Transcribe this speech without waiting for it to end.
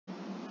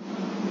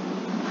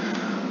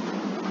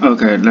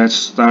Okay, let's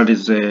start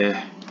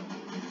the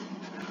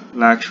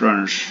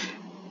Lagrange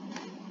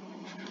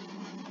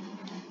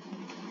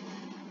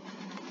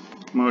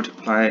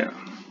multiplier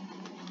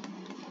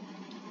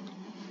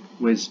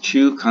with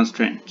two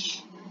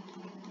constraints.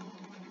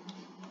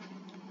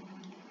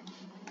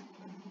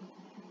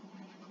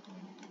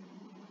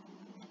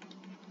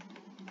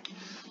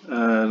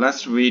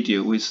 Last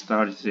video we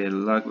started the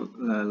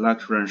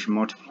Lagrange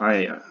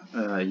multiplier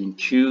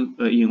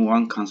in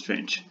one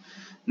constraint.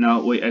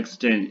 Now we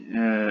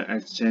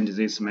extend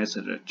this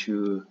method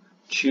to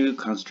two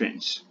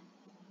constraints.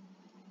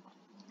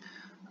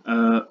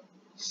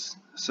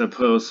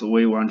 Suppose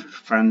we want to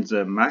find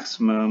the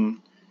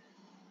maximum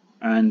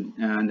and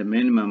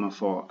minimum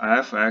for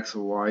f, x,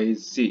 y,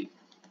 z.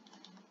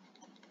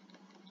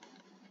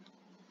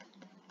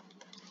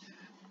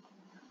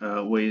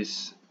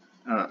 With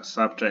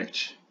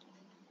subject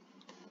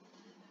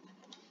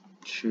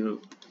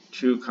to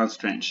two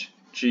constraints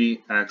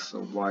g, x,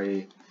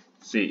 y,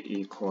 z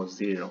equals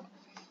 0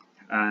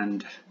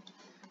 and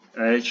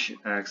h,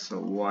 x,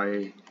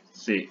 y,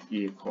 z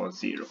equals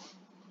 0.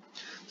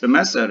 The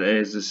method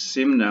is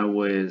similar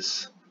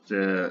with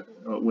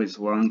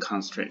one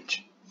constraint.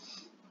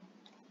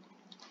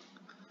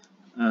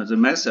 The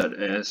method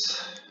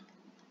is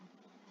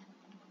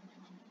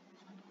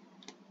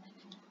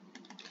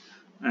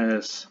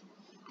as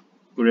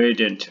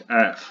gradient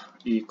f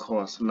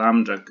equals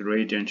lambda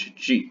gradient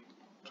g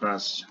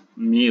plus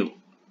mu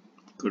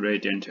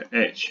gradient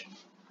h,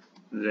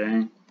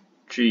 then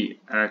g,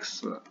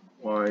 x,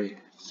 y,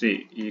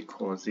 z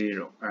equals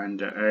 0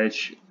 and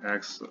h,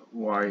 x,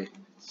 y,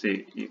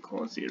 z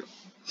equals 0.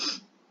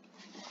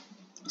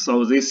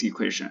 Solve this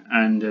equation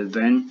and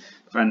then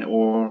find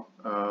all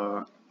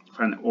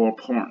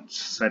points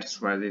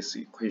satisfy this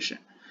equation,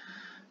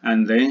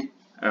 and then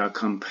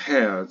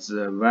compare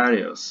the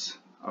values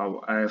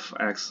of f,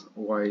 x,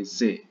 y,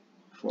 z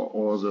for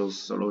all those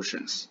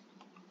solutions.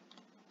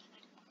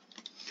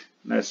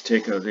 Let's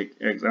take an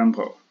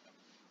example.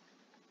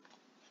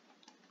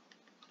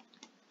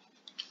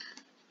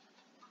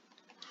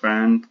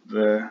 Find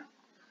the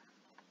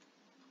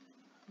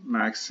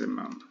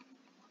maximum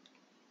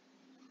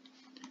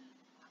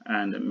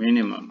and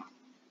minimum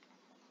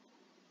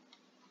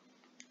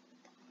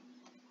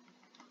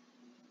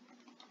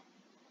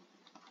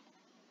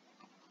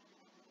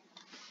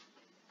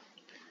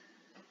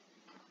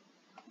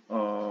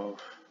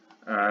of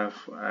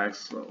f,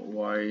 x,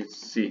 y,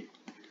 z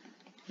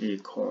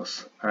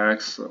equals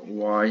x,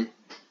 y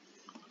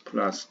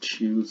plus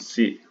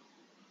 2z.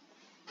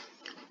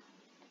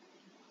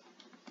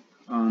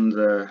 On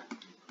the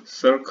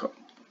circle,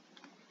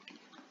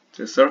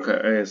 the circle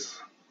is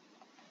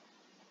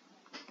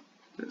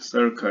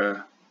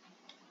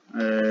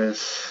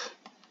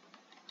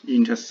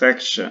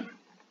intersection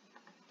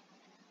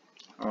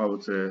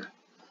of the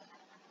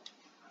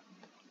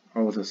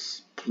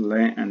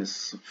plane and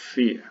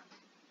sphere.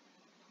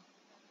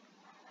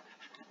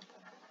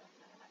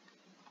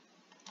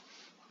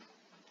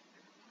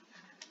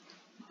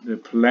 The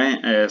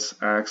plane is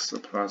x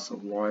plus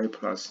y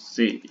plus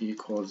z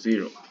equals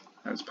 0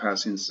 as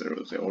passing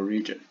through the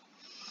origin,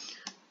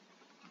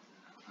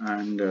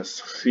 and the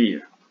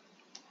sphere,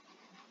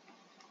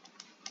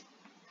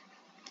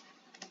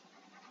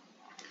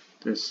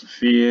 the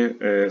sphere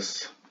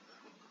is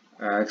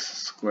x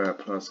squared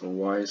plus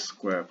y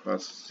squared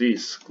plus z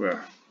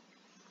squared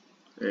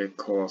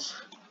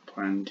equals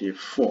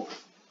 24.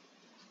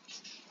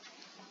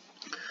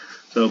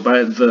 So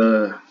by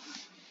the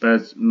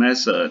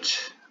method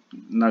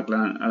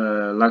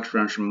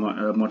Lagrange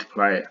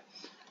multiplier,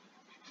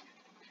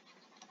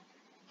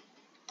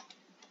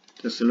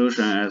 the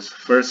solution is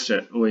first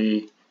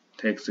we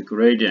take the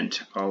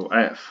gradient of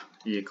f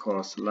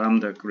equals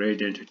lambda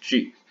gradient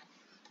g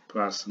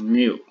plus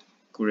mu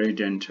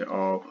gradient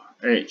of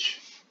h,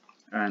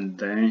 and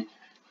then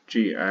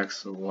g,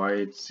 x,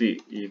 y, z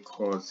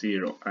equals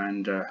 0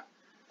 and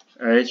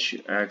h,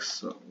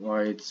 x,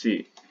 y,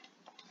 z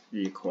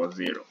equals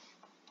 0.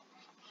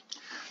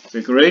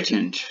 The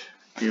gradient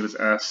gives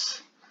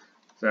us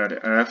that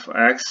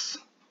fx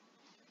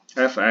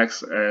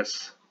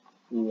as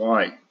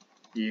y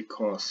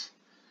equals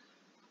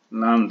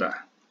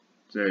lambda,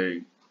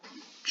 the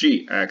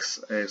gx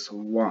is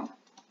 1,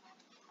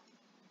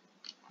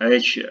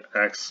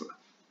 hx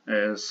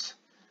is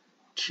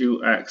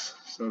 2x,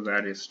 so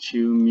that is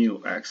 2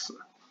 mu x,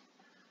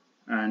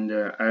 and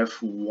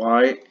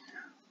fy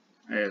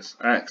is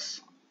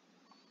x,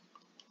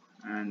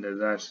 and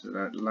that's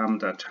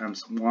lambda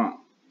times 1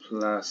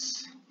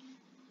 plus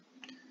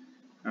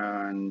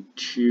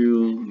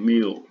 2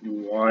 mu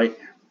y,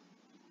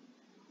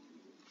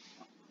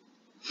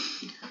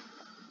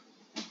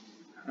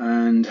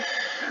 and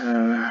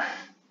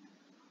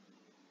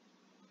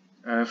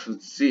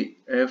fz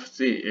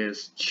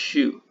is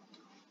 2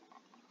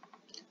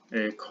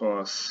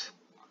 equals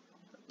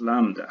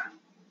lambda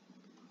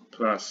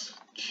plus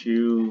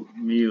 2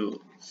 mu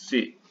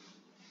z,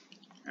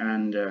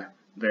 and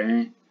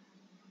then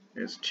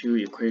is two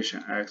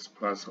equations, x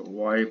plus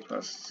y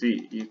plus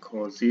z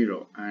equals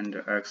 0, and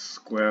x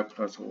squared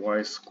plus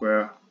y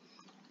squared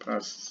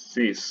plus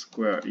z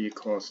squared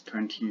equals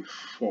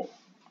 24.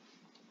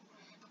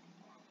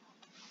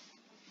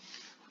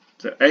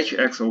 The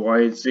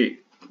hxyz,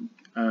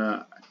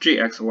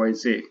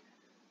 gxyz,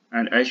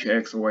 and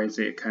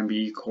hxyz can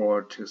be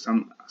equal to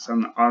some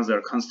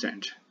other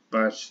constant,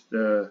 but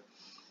the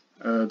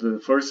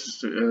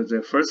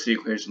first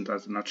equation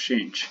does not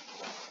change,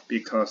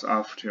 because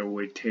after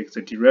we take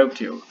the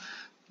derivative,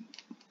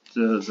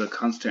 the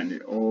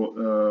constant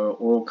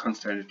all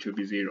constant to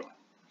be 0.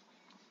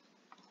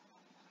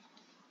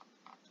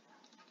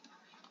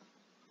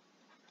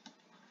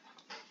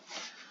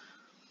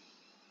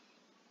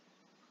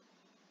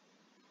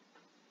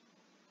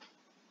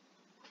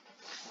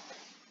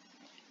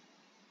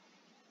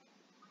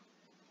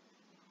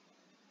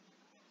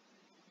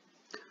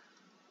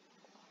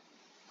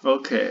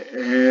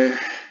 Okay,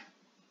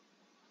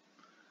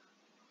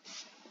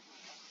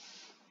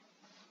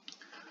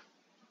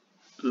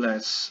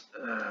 let's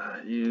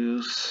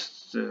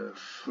use the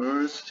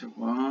first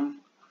one,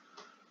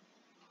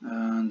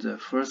 and the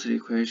first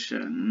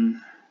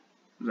equation,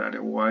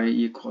 that y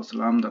equals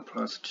lambda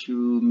plus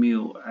 2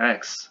 mu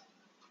x,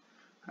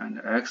 and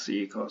x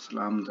equals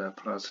lambda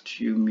plus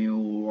 2 mu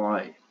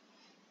y.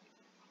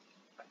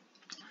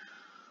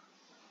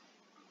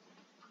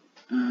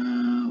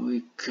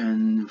 We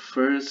can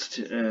first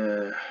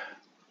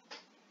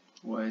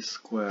y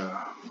squared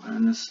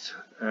minus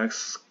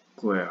x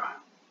squared.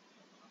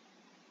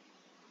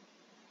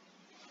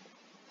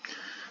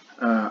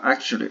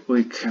 Actually,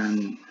 we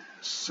can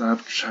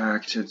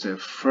subtract the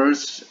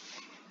first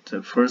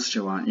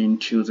one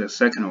into the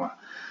second one.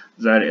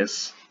 That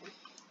is,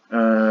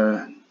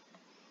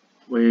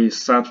 we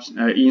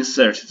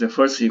insert the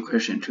first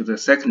equation to the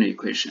second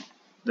equation.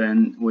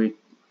 Then we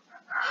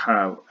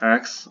have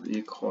x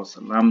equals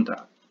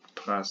lambda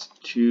plus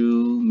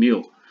 2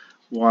 mu.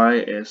 Y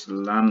is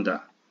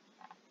lambda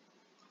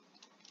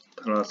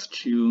plus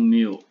 2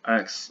 mu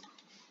x.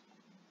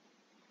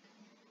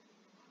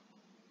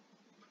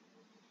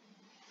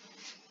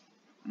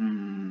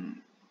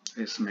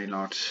 This may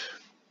not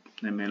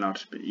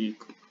be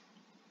equal,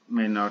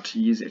 may not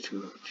easy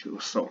to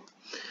solve.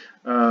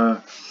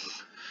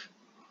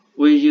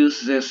 We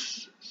use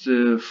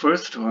the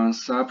first one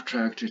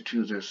subtract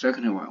to the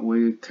second one.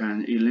 We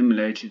can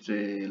eliminate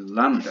the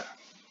lambda.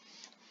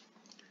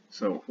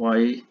 So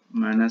y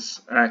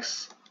minus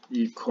x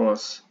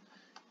equals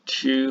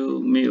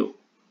 2 mu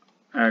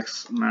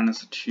x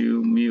minus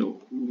 2 mu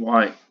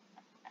y.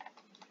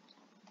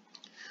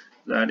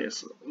 That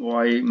is,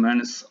 y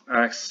minus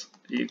x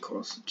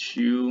equals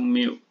 2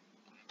 mu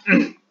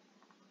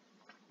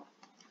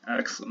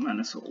x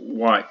minus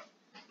y.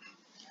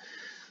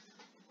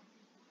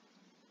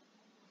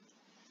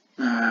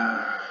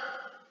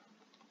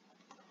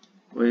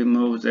 We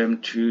move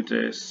them to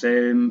the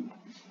same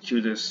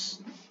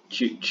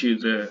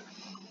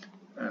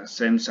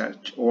same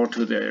side, or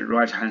to the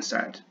right hand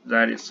side.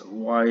 That is,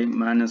 y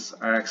minus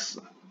x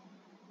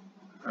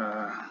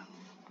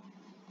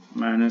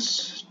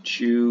minus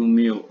 2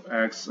 mu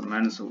x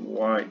minus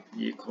y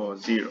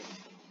equals 0.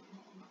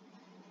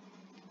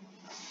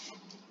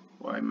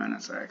 Y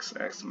minus x,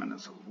 x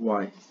minus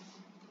y.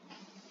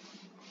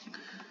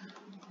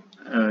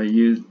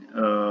 You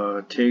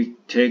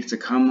take the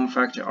common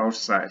factor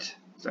outside.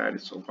 That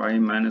is y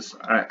minus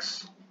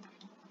x.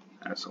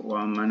 That's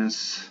 1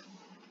 minus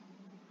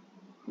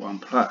 1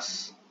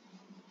 plus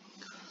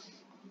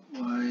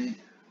y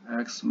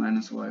x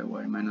minus y,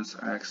 y minus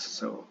x.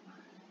 So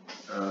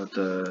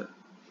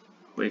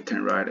we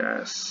can write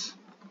as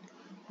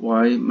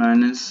y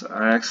minus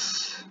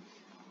x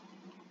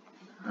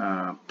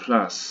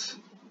plus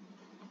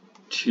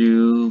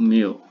 2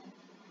 mu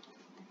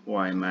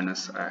y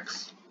minus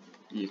x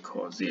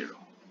equals 0.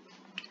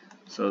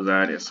 So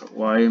that is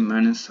y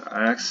minus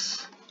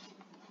x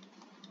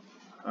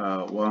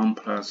 1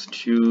 plus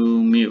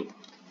 2 mu.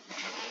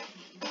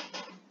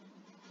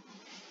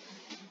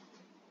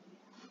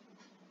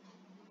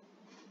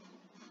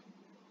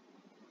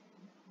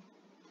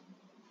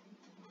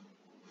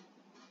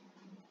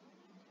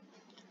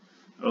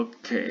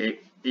 Okay,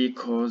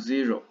 equals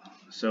 0.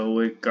 So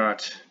we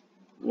got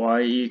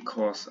y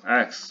equals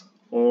x,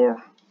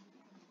 or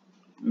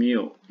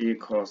mu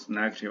equals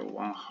negative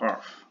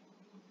 1/2.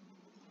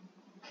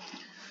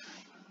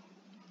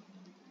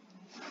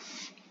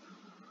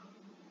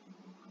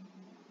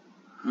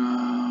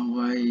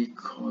 Y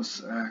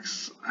equals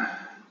x,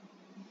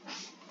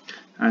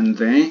 and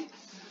then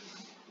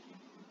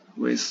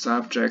we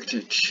subject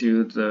it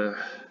to the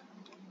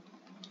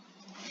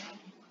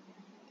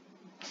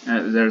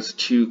there's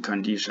two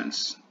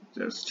conditions.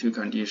 The two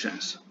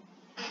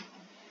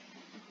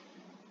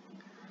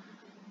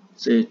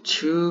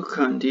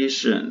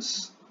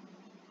conditions,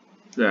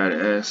 that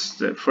is,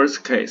 the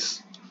first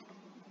case,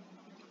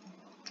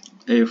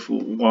 if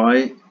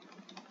y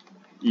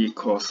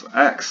equals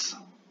x,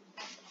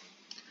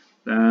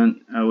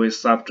 then we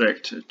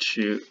subject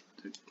to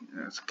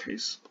that's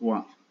case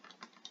 1.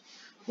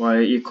 y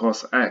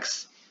equals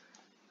x.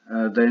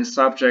 Then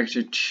subject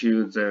to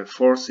the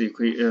fourth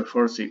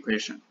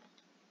equation,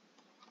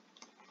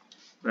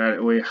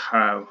 that we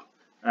have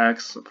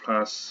x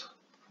plus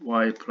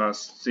y plus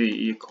z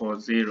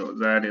equals 0.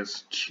 That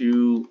is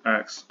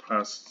 2x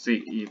plus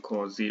z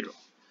equals 0.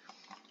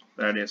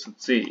 That is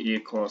z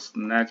equals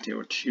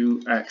negative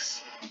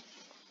 2x.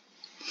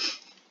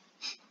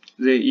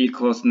 Z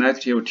equals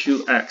negative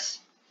 2x,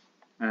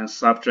 and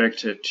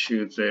subjected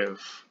to the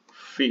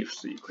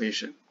fifth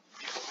equation.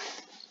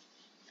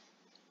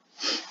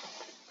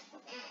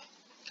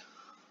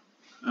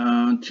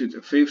 To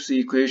the fifth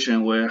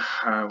equation, we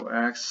have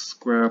x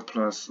squared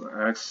plus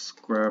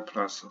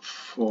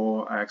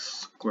 4x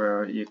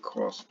squared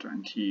equals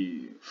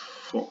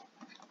 24.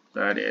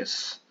 That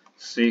is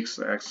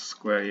 6x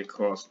squared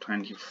equals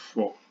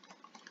 24.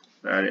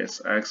 That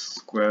is x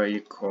squared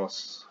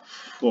equals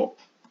 4.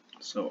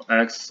 So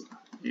x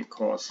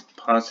equals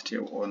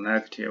positive or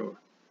negative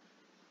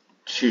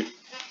 2.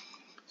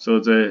 So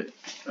the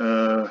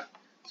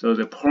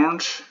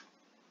point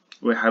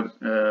we have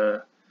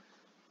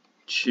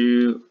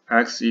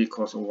 2x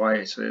equals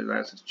y, so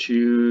that's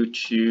 2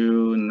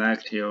 to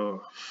negative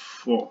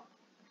 4.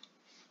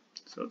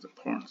 So the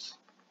points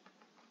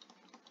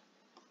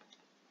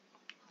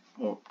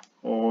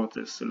or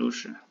the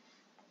solution.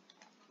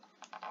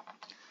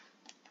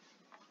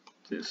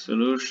 The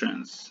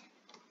solutions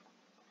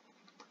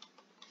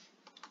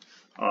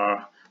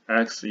are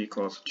x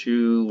equals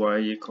 2, y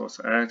equals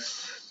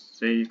x,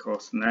 z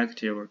equals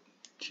negative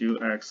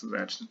 2x,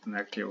 that's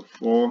negative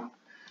 4,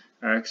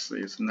 x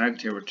is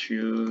negative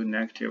 2,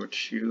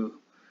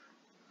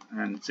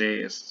 and z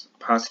is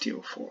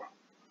positive 4.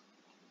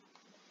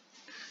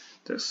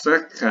 The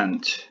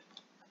second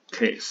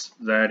case,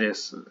 that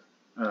is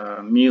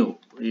mu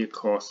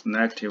equals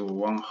negative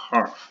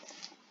 1/2.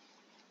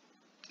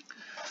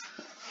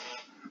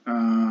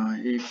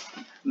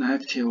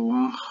 Negative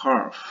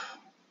 1/2.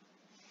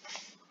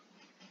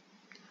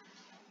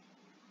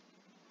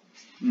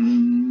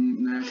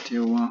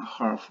 Negative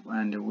 1/2,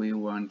 and we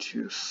want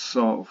to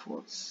solve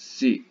for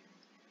z.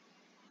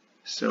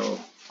 So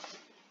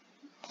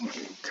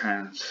we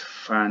can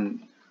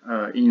find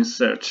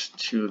insert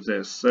to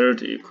the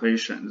third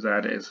equation,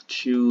 that is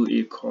 2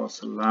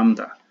 equals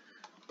lambda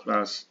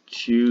plus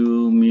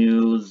 2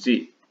 mu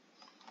z.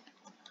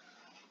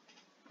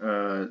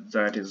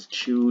 That is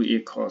 2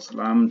 equals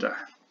lambda.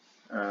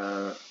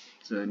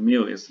 The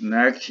mu is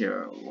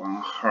negative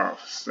 1/2,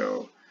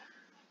 so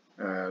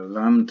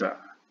lambda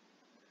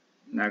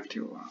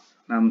negative 1,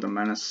 lambda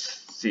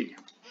minus z.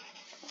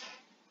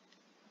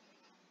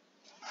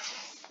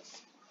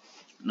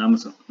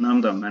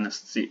 Lambda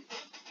minus z.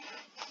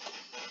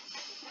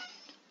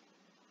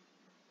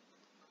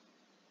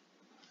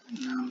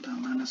 Lambda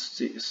minus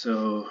z.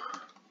 So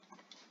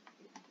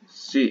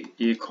z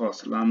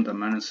equals lambda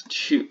minus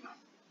 2.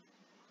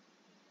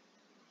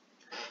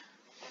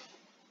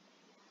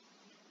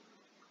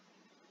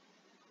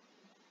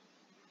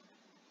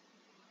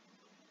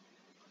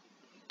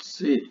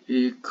 Z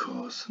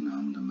equals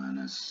lambda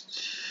minus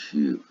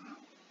 2.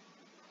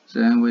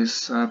 Then we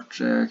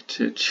subject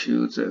it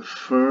to the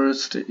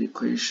first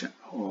equation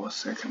or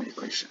second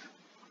equation.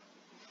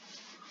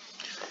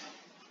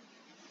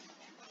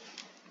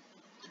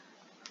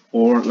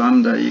 Or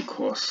lambda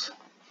equals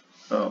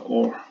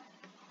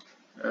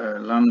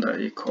lambda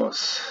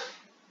equals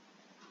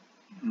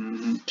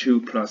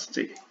 2 plus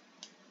z,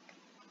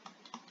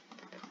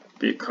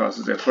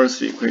 because the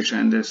first equation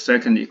and the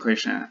second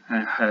equation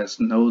has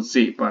no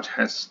z but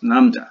has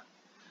lambda.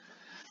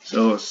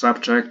 So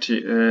subtract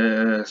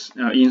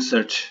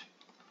insert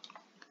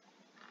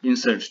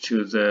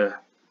to the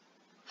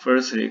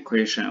first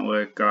equation,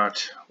 we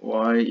got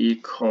y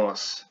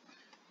equals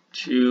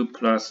 2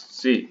 plus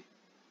z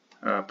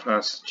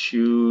plus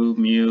 2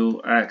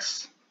 mu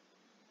x,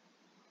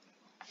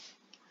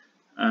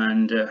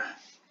 and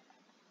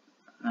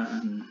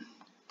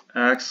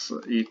x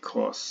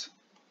equals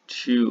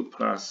 2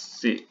 plus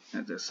z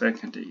at the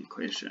second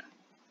equation.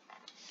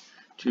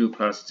 2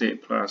 plus z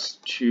plus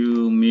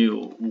 2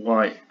 mu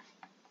y.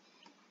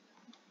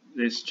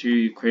 These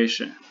two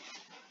equations.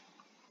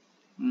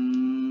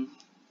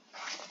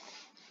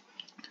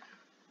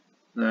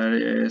 That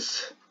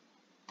is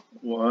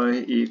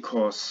y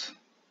equals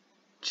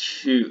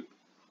 2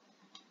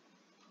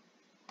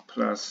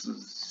 plus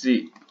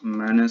z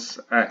minus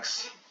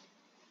x,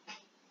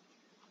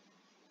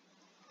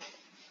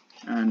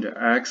 and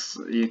x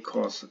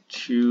equals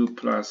 2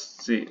 plus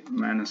z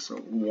minus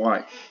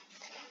y.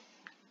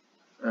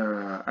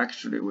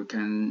 Actually, we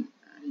can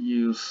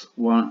use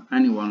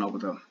any one of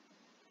them.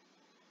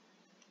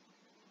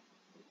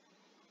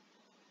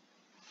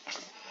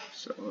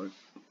 So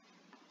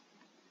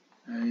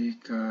I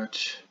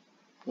got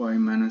y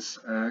minus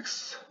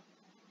x.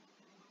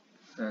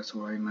 That's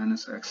y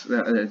minus x.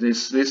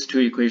 These two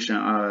equations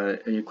are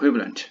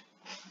equivalent.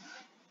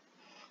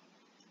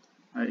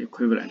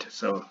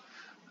 So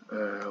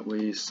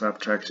we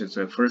subtract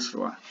the first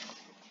one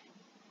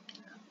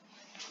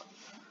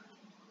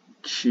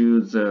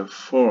to the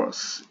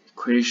fourth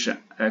equation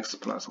x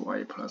plus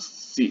y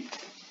plus z.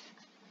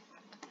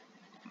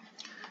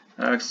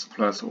 X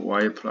plus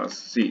y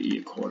plus z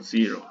equals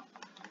 0.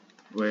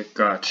 We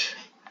got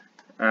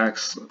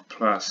x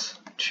plus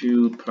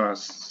 2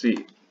 plus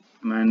z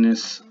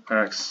minus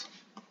x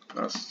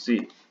plus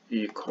z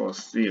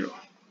equals 0.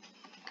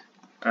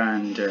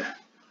 And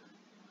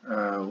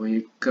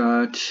we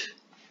got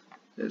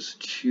this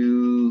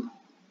 2,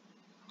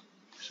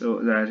 so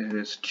that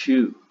is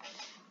 2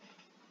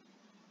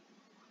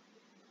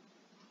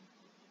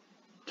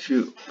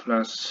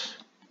 plus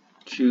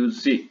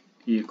 2z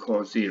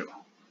equals 0.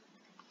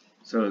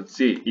 So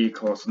z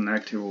equals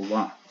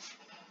 -1.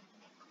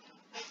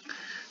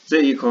 Z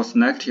equals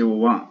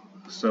 -1.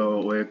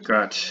 So we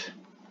got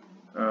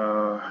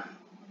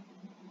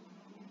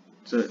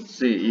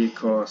z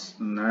equals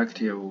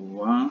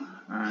 -1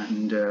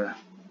 and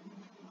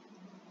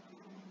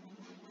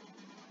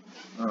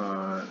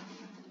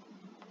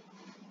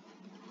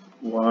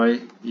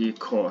y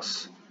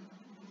equals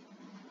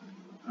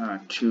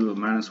 2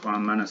 minus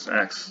 1 minus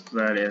x,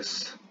 that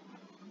is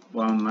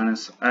 1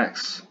 minus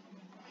x.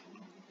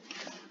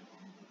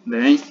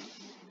 Then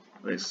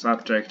we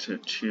subject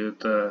to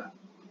the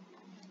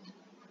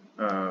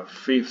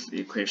fifth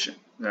equation,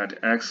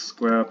 that x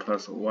squared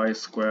plus y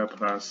squared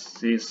plus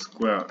z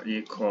squared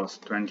equals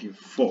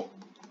 24.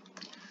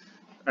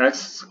 X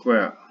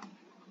squared,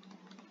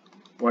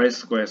 y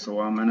squared is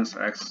 1 minus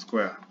x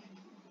squared,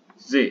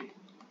 z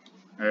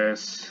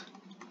is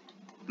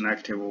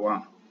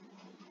 -1,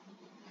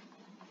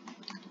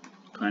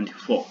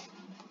 24.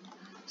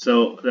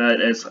 So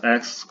that is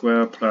x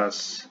squared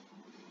plus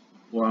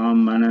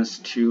 1 minus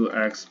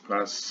 2x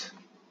plus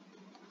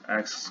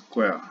x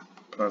squared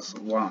plus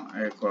 1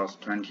 equals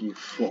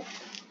 24.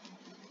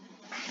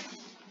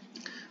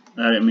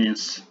 That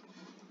means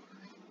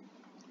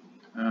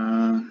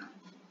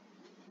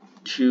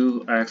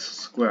 2x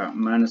squared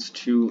minus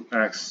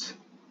 2x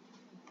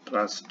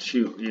plus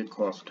 2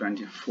 equals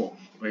 24.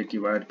 We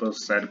divide both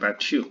sides by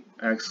 2.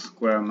 X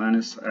squared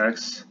minus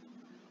x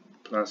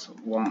plus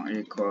 1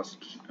 equals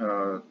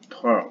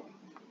 12.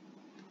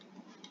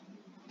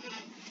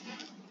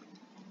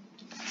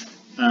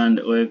 And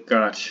we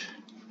got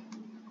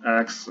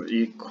x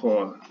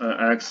equal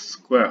x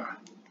squared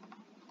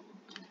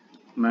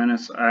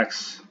minus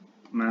x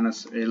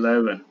minus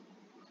 11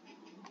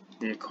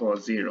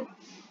 equals 0.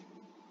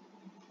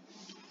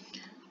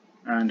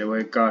 And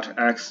we got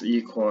x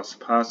equals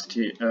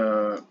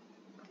positive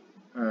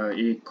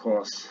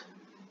equals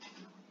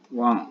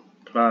 1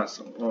 plus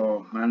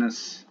or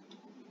minus,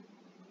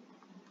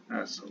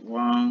 that's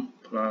 1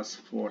 plus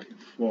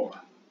 44,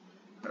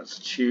 that's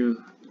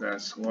 2,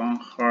 that's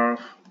 1/2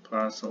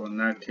 plus or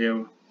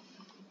negative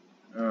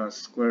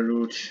square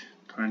root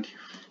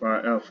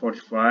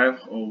 45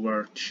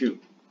 over 2.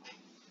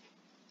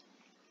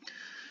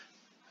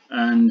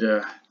 And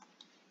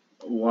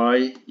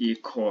y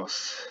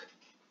equals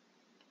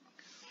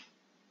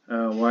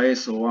y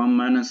is 1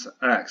 minus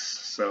x,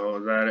 so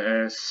that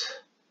is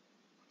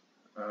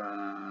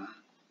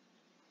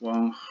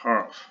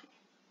 1/2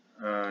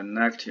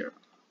 negative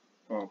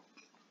or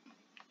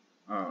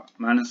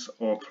minus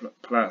or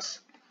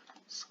plus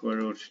square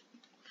root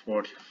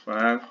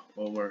 45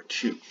 over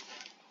 2.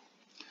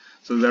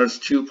 So there's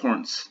 2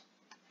 points.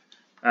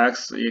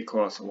 X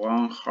equals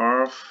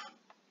 1/2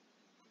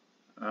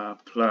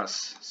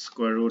 plus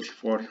square root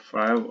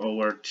 45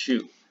 over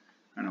 2,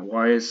 and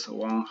y is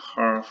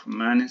 1/2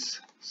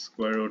 minus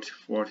square root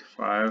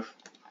 45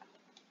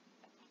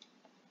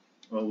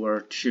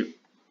 over 2,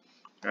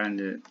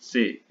 and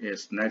z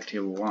is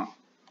 -1,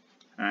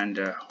 and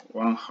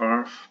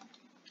 1/2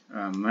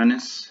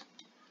 minus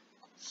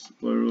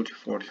square root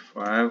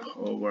 45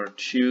 over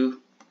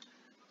 2,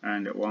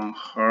 and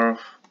 1/2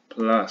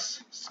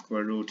 plus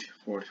square root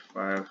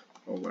 45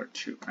 over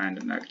 2, and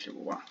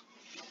 -1.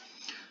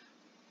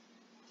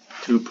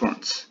 2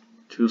 points,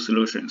 2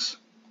 solutions.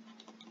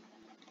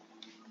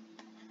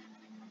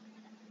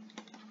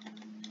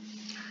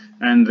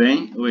 And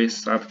then we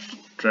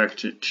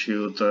subtract it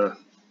to the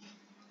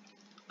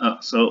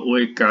so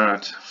we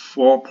got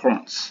 4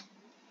 points.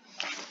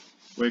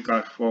 We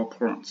got 4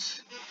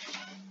 points.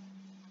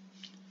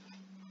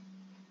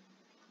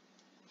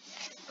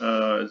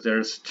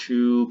 There's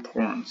 2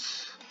 points,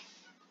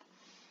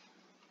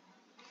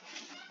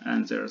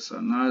 and there's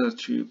another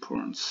 2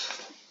 points.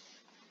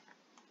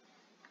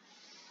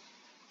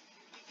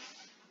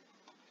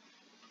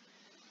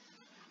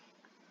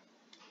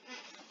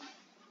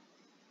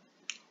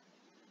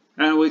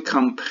 And we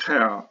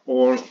compare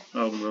all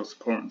of those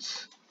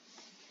points.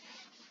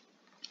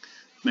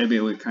 Maybe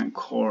we can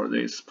call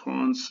these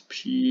points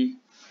P.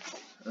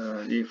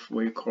 If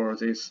we call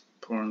these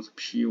points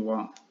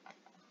P1,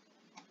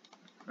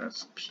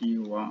 that's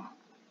P1,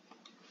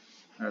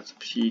 that's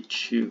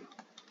P2,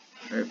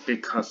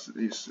 because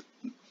it's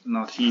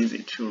not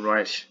easy to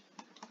write,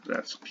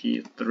 that's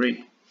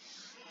P3,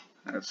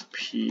 that's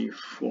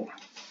P4.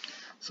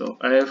 So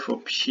f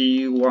of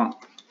P1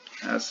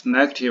 as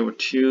 -2,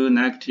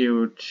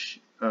 -2,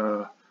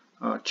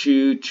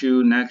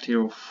 -2,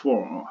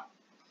 -4.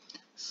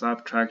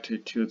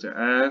 subtracted to the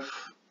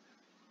f.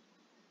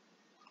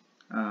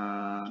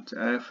 The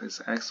f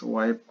is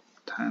xy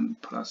time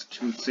plus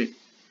 2z.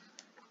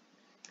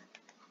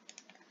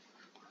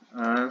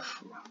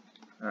 F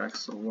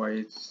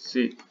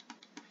xyz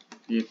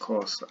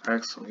equals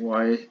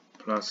xy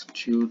plus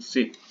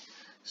 2z.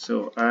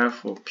 So f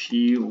for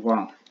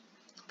p1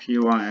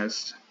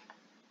 is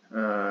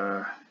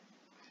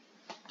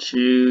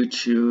 2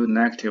 to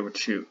negative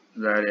 2,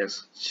 that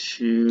is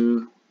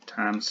 2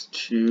 times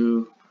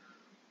 2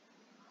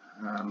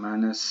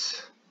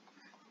 minus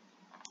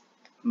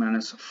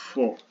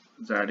 4,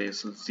 that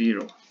is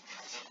 0.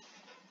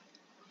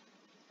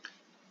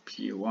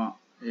 P1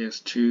 is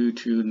 2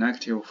 to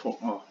negative 4,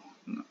 oh,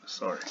 no,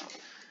 sorry,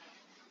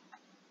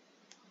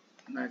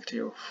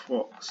 negative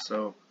 4,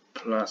 so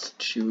plus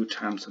 2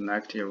 times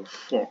negative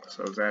 4,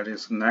 so that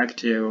is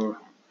negative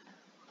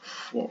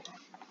 4.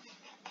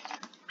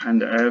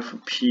 And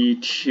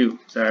fp2,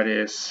 that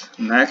is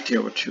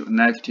negative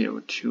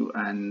 2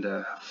 and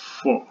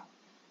 4.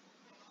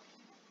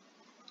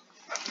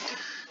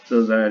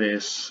 So that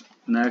is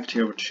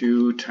negative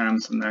 2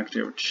 times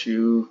negative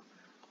 2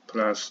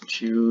 plus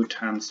 2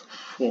 times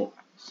 4.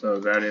 So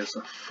that is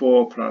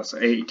 4 plus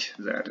 8,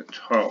 that is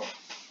 12.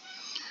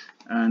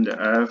 And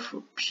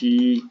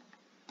fp3,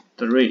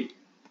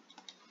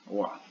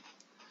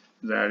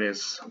 that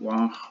is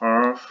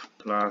 1/2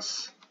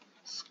 plus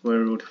square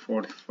root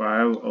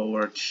 45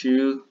 over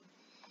 2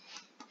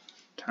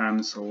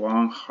 times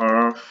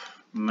 1/2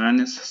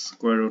 minus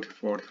square root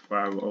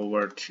 45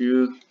 over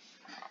 2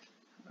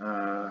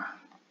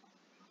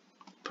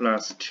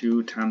 plus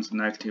 2 times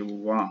negative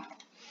 1.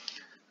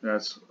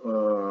 That's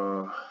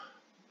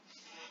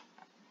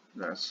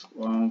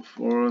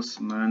 1/4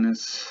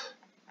 minus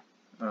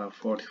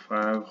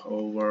 45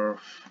 over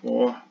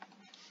 4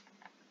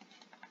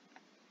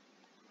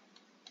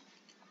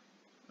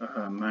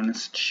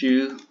 minus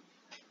 2.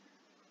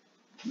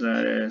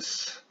 That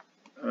is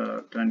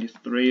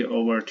 23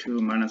 over 2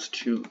 minus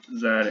 2,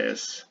 that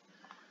is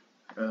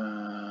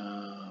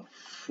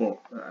 4,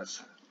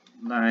 that's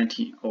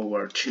 19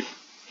 over 2.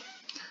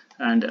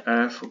 And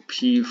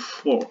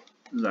fp4,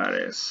 that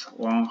is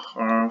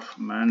 1/2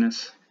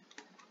 minus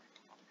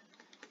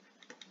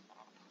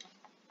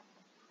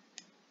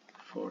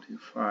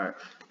 45,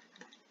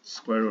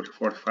 square root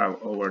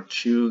 45 over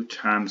 2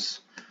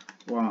 times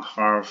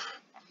 1/2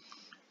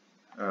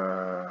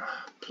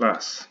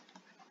 plus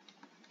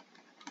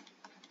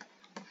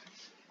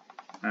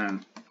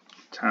and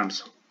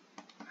times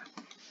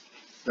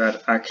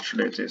that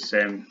actually the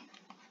same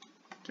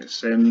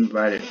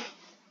value.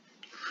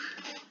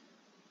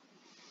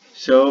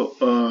 So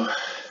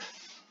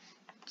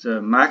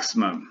the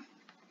maximum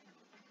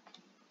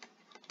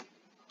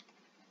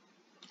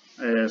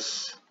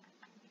is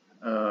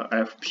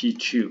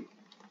fp2,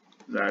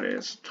 that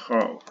is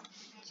 12.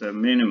 The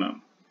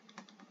minimum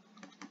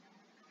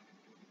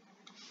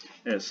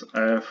is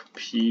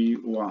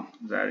fp1,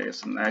 that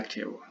is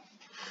negative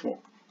 4.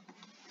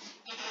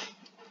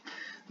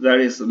 That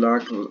is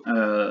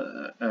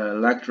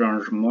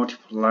Lagrange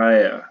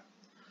multiplier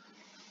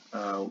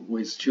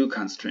with two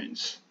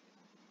constraints.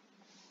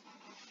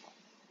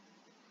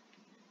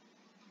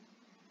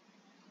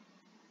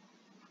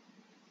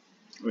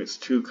 There's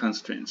two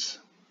constraints.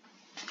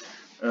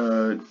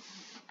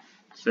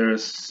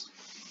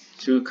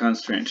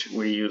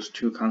 We use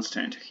two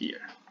constants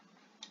here.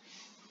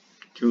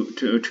 Two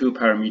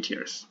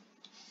parameters.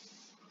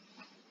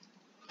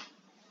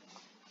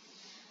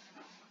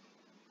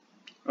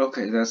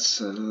 Okay,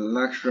 that's a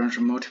Lagrange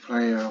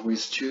multiplier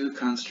with two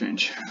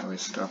constraints. I will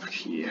stop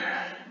here.